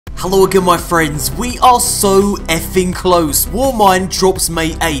Hello again my friends, we are so effing close. Warmind drops May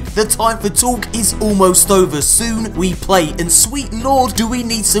 8th, the time for talk is almost over, soon we play, and sweet lord do we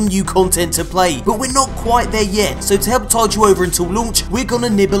need some new content to play, but we're not quite there yet, so to help tide you over until launch, we're gonna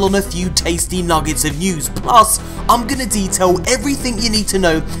nibble on a few tasty nuggets of news, plus I'm gonna detail everything you need to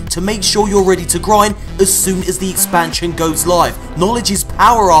know to make sure you're ready to grind as soon as the expansion goes live. Knowledge is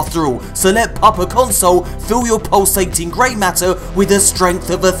power after all, so let MoreConsole fill your pulsating grey matter with the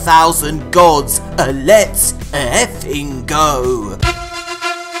strength of 1,000 gods. Let's effing go!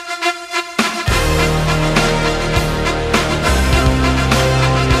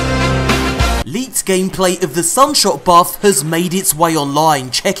 Leaked gameplay of the Sunshot buff has made its way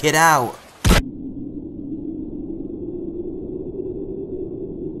online, check it out.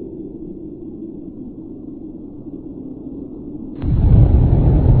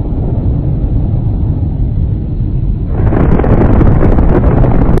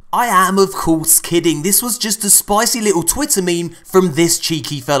 I am of course kidding, this was just a spicy little Twitter meme from this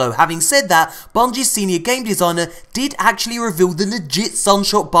cheeky fellow. Having said that, Bungie's senior game designer did actually reveal the legit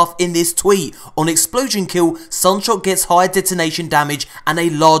Sunshot buff in this tweet. On explosion kill, Sunshot gets higher detonation damage and a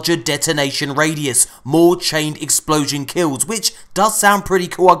larger detonation radius, more chained explosion kills, which does sound pretty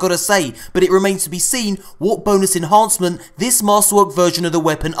cool I gotta say, but it remains to be seen what bonus enhancement this masterwork version of the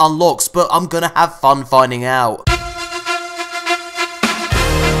weapon unlocks, but I'm gonna have fun finding out.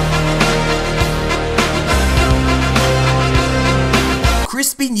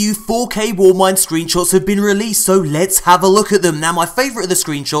 Crispy new 4K Warmind screenshots have been released, so let's have a look at them. Now my favourite of the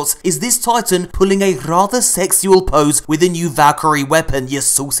screenshots is this Titan pulling a rather sexual pose with a new Valkyrie weapon, you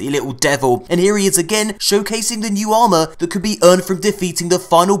saucy little devil. And here he is again, showcasing the new armour that could be earned from defeating the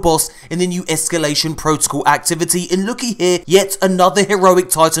final boss in the new Escalation Protocol activity. And looky here, yet another heroic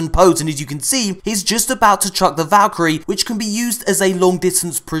Titan pose, and as you can see, he's just about to chuck the Valkyrie, which can be used as a long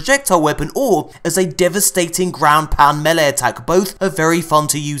distance projectile weapon or as a devastating ground pound melee attack. Both are very fun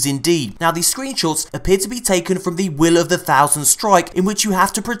to use indeed. Now these screenshots appear to be taken from the Will of the Thousand Strike, in which you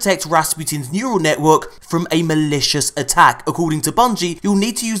have to protect Rasputin's neural network from a malicious attack. According to Bungie, you'll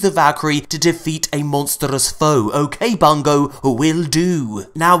need to use the Valkyrie to defeat a monstrous foe. Okay Bungo, will do.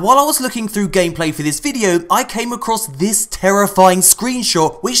 Now while I was looking through gameplay for this video, I came across this terrifying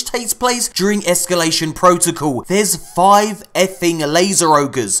screenshot which takes place during Escalation Protocol. There's 5 effing laser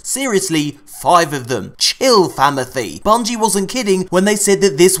ogres. Seriously, 5 of them. Chill, Famothy. Bungie wasn't kidding when they said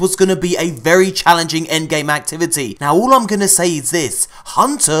that this was going to be a very challenging endgame activity. Now all I'm going to say is this: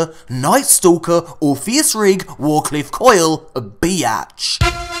 Hunter, Night Stalker, Orpheus Rig, Warcliffe Coil, biatch.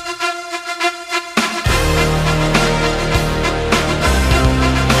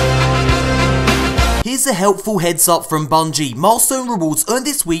 Here's a helpful heads up from Bungie. Milestone rewards earned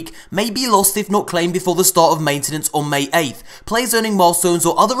this week may be lost if not claimed before the start of maintenance on May 8th. Players earning milestones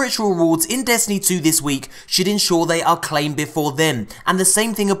or other ritual rewards in Destiny 2 this week should ensure they are claimed before then. And the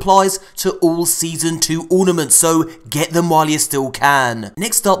same thing applies to all Season 2 ornaments, so get them while you still can.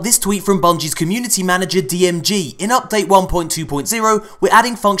 Next up, this tweet from Bungie's community manager DMG. In update 1.2.0, we're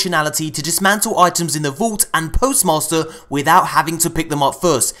adding functionality to dismantle items in the vault and postmaster without having to pick them up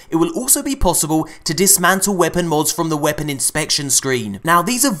first. It will also be possible to dismantle weapon mods from the weapon inspection screen. Now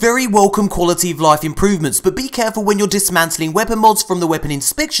these are very welcome quality of life improvements, but be careful when you're dismantling weapon mods from the weapon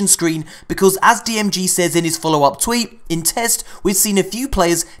inspection screen, because as DMG says in his follow-up tweet, in test we've seen a few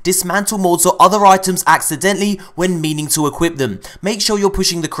players dismantle mods or other items accidentally when meaning to equip them. Make sure you're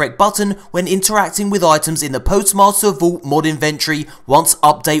pushing the correct button when interacting with items in the Postmaster Vault mod inventory once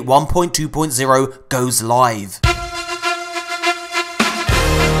update 1.2.0 goes live.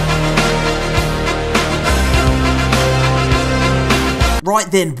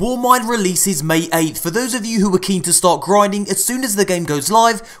 Right then, Warmind releases May 8th. For those of you who are keen to start grinding as soon as the game goes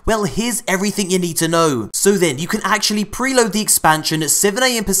live, well here's everything you need to know. So then, you can actually preload the expansion at 7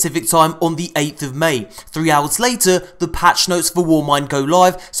 AM Pacific time on the 8th of May. 3 hours later, the patch notes for Warmind go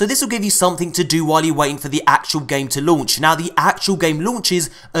live, so this will give you something to do while you're waiting for the actual game to launch. Now the actual game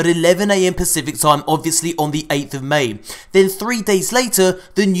launches at 11 AM Pacific time, obviously on the 8th of May. Then 3 days later,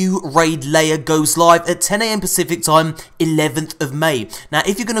 the new raid layer goes live at 10 AM Pacific time, 11th of May. Now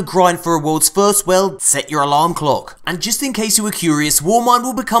if you're going to grind for rewards first, well, set your alarm clock. And just in case you were curious, Warmind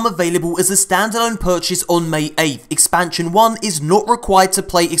will become available as a standalone purchase on May 8th. Expansion 1 is not required to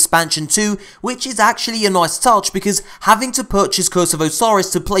play Expansion 2, which is actually a nice touch because having to purchase Curse of Osiris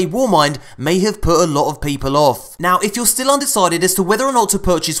to play Warmind may have put a lot of people off. Now if you're still undecided as to whether or not to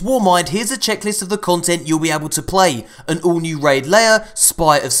purchase Warmind, here's a checklist of the content you'll be able to play. An all new raid layer,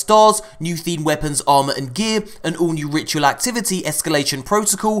 Spire of Stars, new themed weapons, armor and gear, an all new ritual activity, Escalation Isolation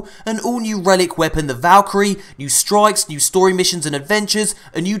Protocol, an all-new relic weapon the Valkyrie, new strikes, new story missions and adventures,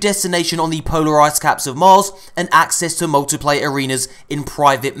 a new destination on the polar ice caps of Mars, and access to multiplayer arenas in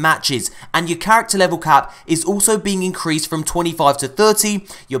private matches. And your character level cap is also being increased from 25 to 30,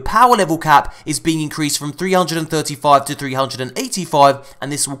 your power level cap is being increased from 335 to 385,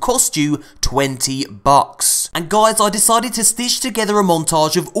 and this will cost you $20. And guys, I decided to stitch together a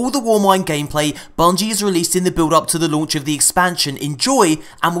montage of all the Warmind gameplay Bungie has released in the build up to the launch of the expansion. Enjoy,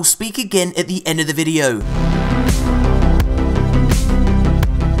 and we'll speak again at the end of the video.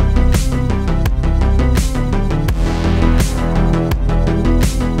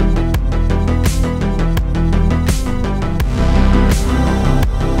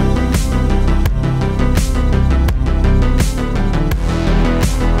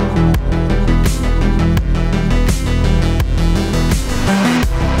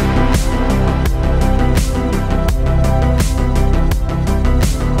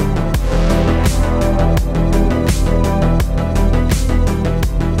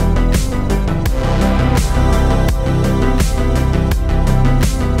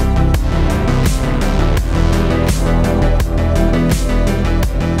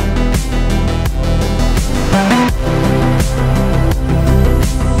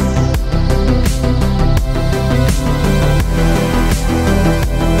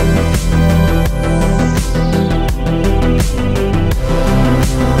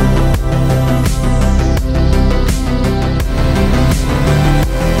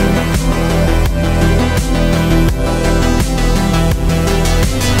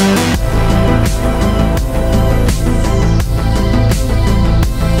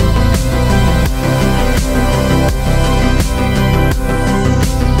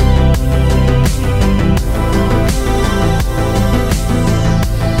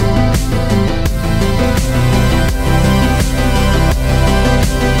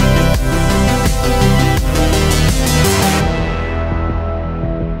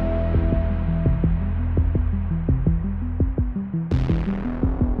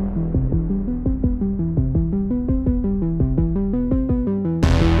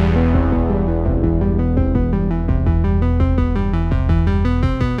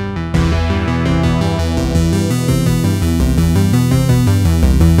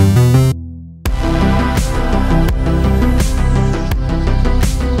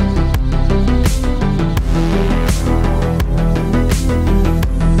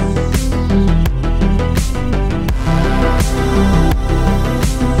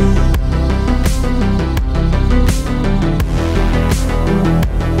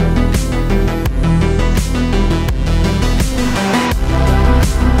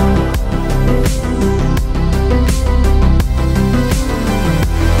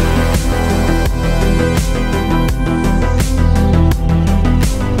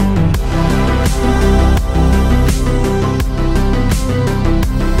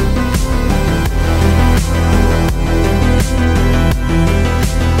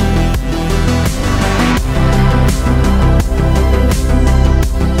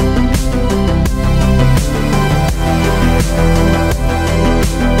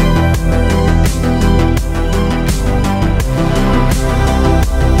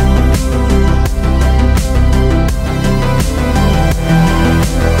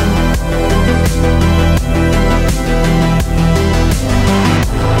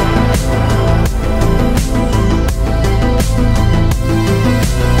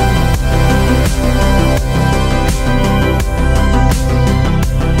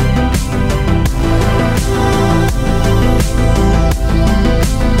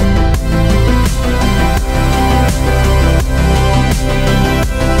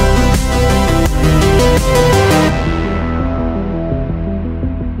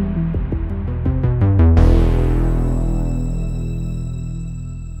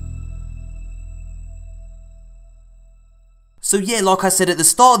 So yeah, like I said at the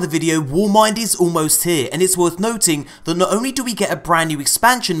start of the video, Warmind is almost here, and it's worth noting that not only do we get a brand new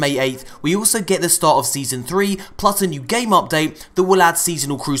expansion May 8th, we also get the start of Season 3, plus a new game update that will add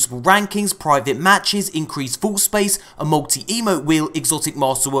seasonal Crucible rankings, private matches, increased vault space, a multi-emote wheel, exotic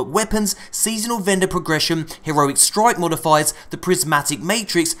masterwork weapons, seasonal vendor progression, heroic strike modifiers, the prismatic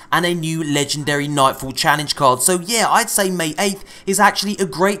matrix, and a new legendary Nightfall challenge card. So yeah, I'd say May 8th is actually a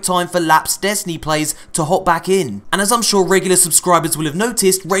great time for lapsed Destiny players to hop back in. And as I'm sure regular subscribers will have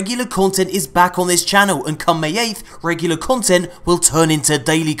noticed, regular content is back on this channel, and come May 8th, regular content will turn into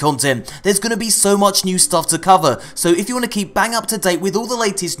daily content. There's going to be so much new stuff to cover, so if you want to keep bang up to date with all the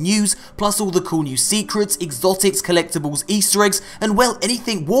latest news, plus all the cool new secrets, exotics, collectibles, Easter eggs, and well,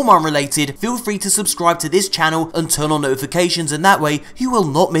 anything Warmind related, feel free to subscribe to this channel and turn on notifications, and that way you will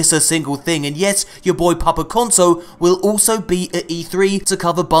not miss a single thing. And yes, your boy MoreConsole will also be at E3 to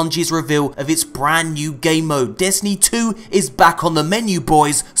cover Bungie's reveal of its brand new game mode. Destiny 2 is back on the menu,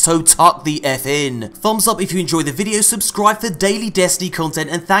 boys, so tuck the F in. Thumbs up if you enjoy the video, subscribe for daily Destiny content,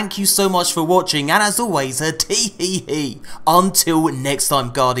 and thank you so much for watching, and as always, a tee hee hee. Until next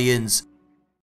time, Guardians.